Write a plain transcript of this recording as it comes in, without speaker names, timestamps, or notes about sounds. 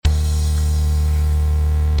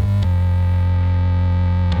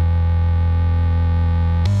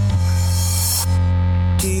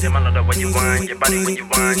love when you wind your body, when you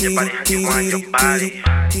wind your body, how you wind your body.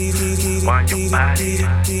 Wind your body,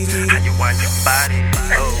 how you wind your body.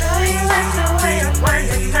 Oh. I know you like the way I'm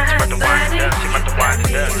winding my body. She about to wind it up, she about to wind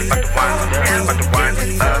it up, she about to wind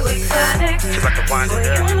it up. She about to wind it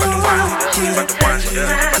up, she about to wind it up, she about to wind it up,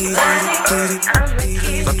 she about to wind it up.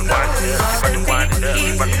 She about to wind it up, she about to wind it up, she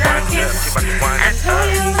about to wind it up, she about to wind it up. I know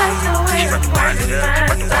you like the way She about to wind it up, she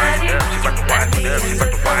about to wind it up, she about to wind it up, she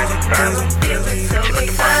about to wind it up. I'm feeling so She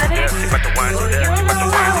about to wind it up, she about to wind it up,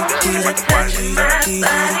 she about to wind it up, she about to wind it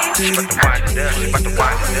up. She about to wind it up, she about to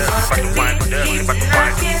wind it up, she about to wind it up, she about to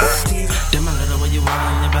wind it up. Damn, I love when you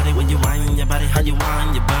wind your body, when you wind your body, how you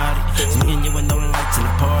wind your body. Me and you with no lights in the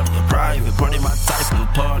party, a private party, my type of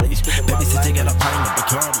party. Baby said they got a pint of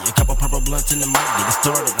Bacardi, a couple purple blunts in the mic, get it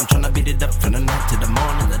started. I'm tryna beat it up from the night to the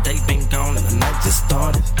morning. The day been gone and the night just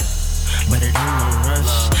started, but it ain't no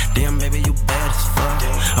rush. Damn, baby, you bad as fuck.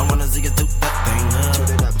 I wanna see you do that thing up.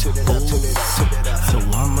 So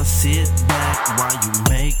I'ma sit back while you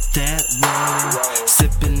make that roll.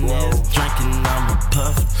 Sipping this, drinking, I'ma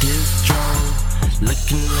puff this drone.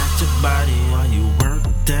 Looking at your body while you work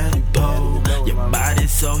that pole. Your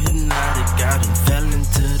body's so hypnotic, I done fell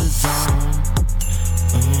into the zone.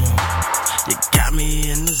 You got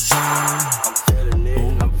me in the zone.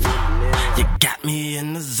 You got me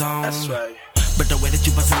in the zone. That's right. But the way that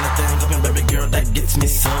you bustin' that thing open, baby girl, that gets me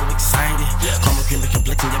so excited. Chroma cream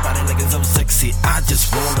complexion, your body looking so sexy, I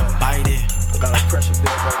just wanna bite it. Got a pressure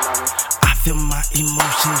build right now. I feel my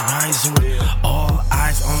emotions rising, all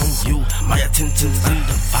eyes on you, my attention's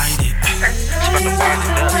undivided. She about to wind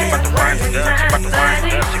it up, she about to wind it up, she about to wind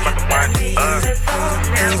it up, she about to wind it up.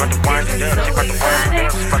 She about to wind it up, she about to wind it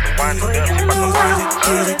up, she about to wind it up, she about to wind it up. You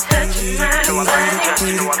know I like to touch, you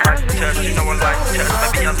know I like to touch, you know I like to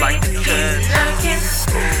touch, baby I like to touch.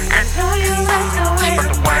 I know you like the way She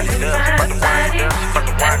about to wind it up, she about to wind it up, she about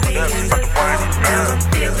to wind it up, she about to wind it up. I'm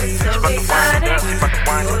feeling so She about to wind it up, she about to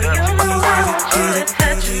wind it up, she about to wind it up. you to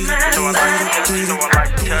touch my You know I like to touch, you know I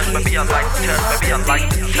like to touch, baby I like to touch, baby I like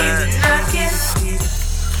to touch.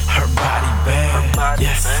 Her body bad,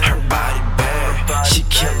 yes, her body bad. She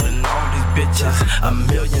killing all these bitches, a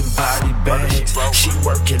million body bags. She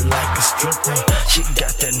work it like a stripper, she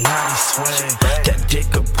got that naughty swing. That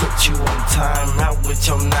dick could put you on time out with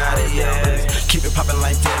your naughty ass. Keep it popping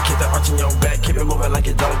like that, keep the arch in your back, keep it moving like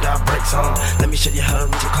it don't got brakes on. Let me show you how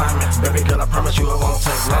to reach your climax, baby girl, I promise you it won't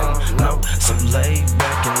take long. No, so lay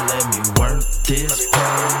back and let me work this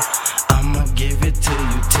pain. I'ma give it to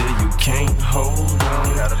you till you can't hold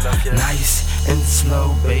on. Nice and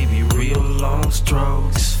slow, baby, real long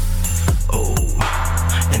strokes. Oh,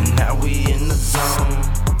 and now we in the zone.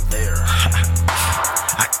 There,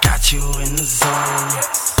 I got you in the zone.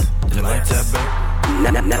 You like that,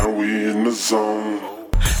 baby? Now we in the zone.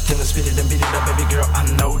 Then I spit it and beat it up, baby girl, I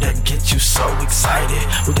know that gets you so excited.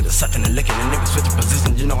 We get the sucking and licking and niggas switching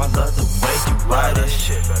positions. You know I love the way you ride it.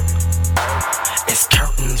 Shit, baby. It's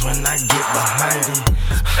curtains when I get behind it.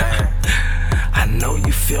 I know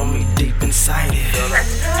you feel me deep inside it. She about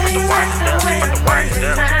to wind it up, she about to wind it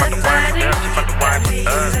up, she about to wind it up, she about to wind it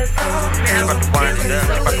up. She about to wind it up,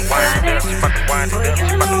 she about to wind it up, she about to wind it up, she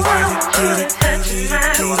about to wind it up. You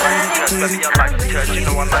know I like to touch, baby I like to touch, you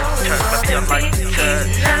know I like to touch, baby I like to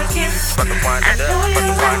touch. She about to wind it up, she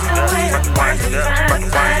about to wind it up, she about to wind it up,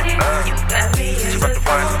 she about to wind it up. She about to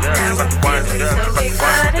wind it up, she about to wind it up, she about to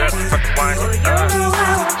wind it up, she about to wind it up.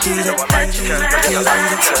 You know I like to touch, baby I like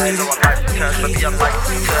to touch, you know I like to touch, baby I like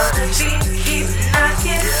to touch.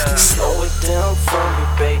 Slow it down for me,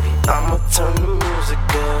 baby, I'ma turn the music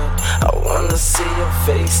up. I wanna see your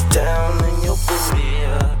face down and your booty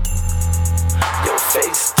up. Your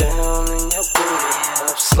face down and your booty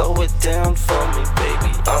up. Slow it down for me,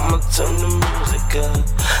 baby, I'ma turn the music up.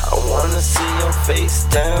 I wanna see your face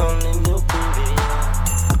down and your booty up.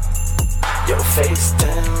 Your face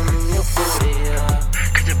down and your booty up.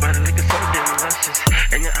 Cause your body looking so damn luscious,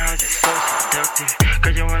 and your eyes are so seductive.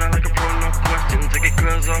 Cause you wanna like a pro, no question. Take your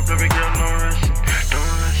clothes off, baby girl, no rushing.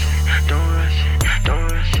 Don't rush it, don't rush it, don't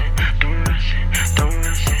rush it, don't rush it, don't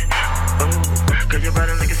rush it. Oh, cause your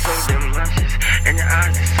body looking so damn luscious, and your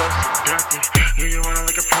eyes are so seductive. Yeah, you wanna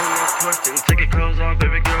like a pro, no question. Take your clothes off,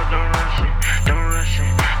 baby girl, don't rush it, don't rush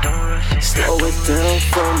it, don't rush it. Slow it down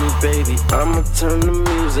for me, baby, I'ma turn the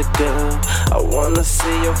music up. I wanna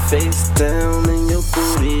see your face down and your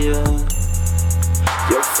booty up.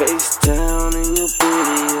 Your face down and your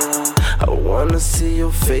booty up. I wanna see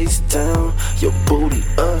your face down, your booty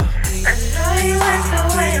up. I know you like the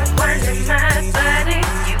way I'm winding my body.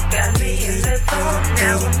 You got me in the zone,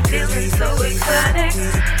 now I'm feeling so exotic.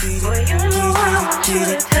 Boy, you know I want you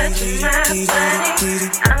to touch my body.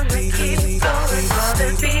 I'ma keep going for the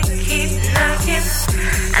beat, keep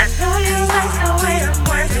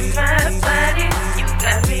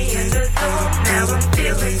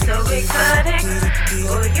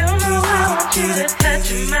want you to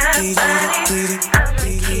touch my body. I'ma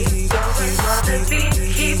keep going while the beat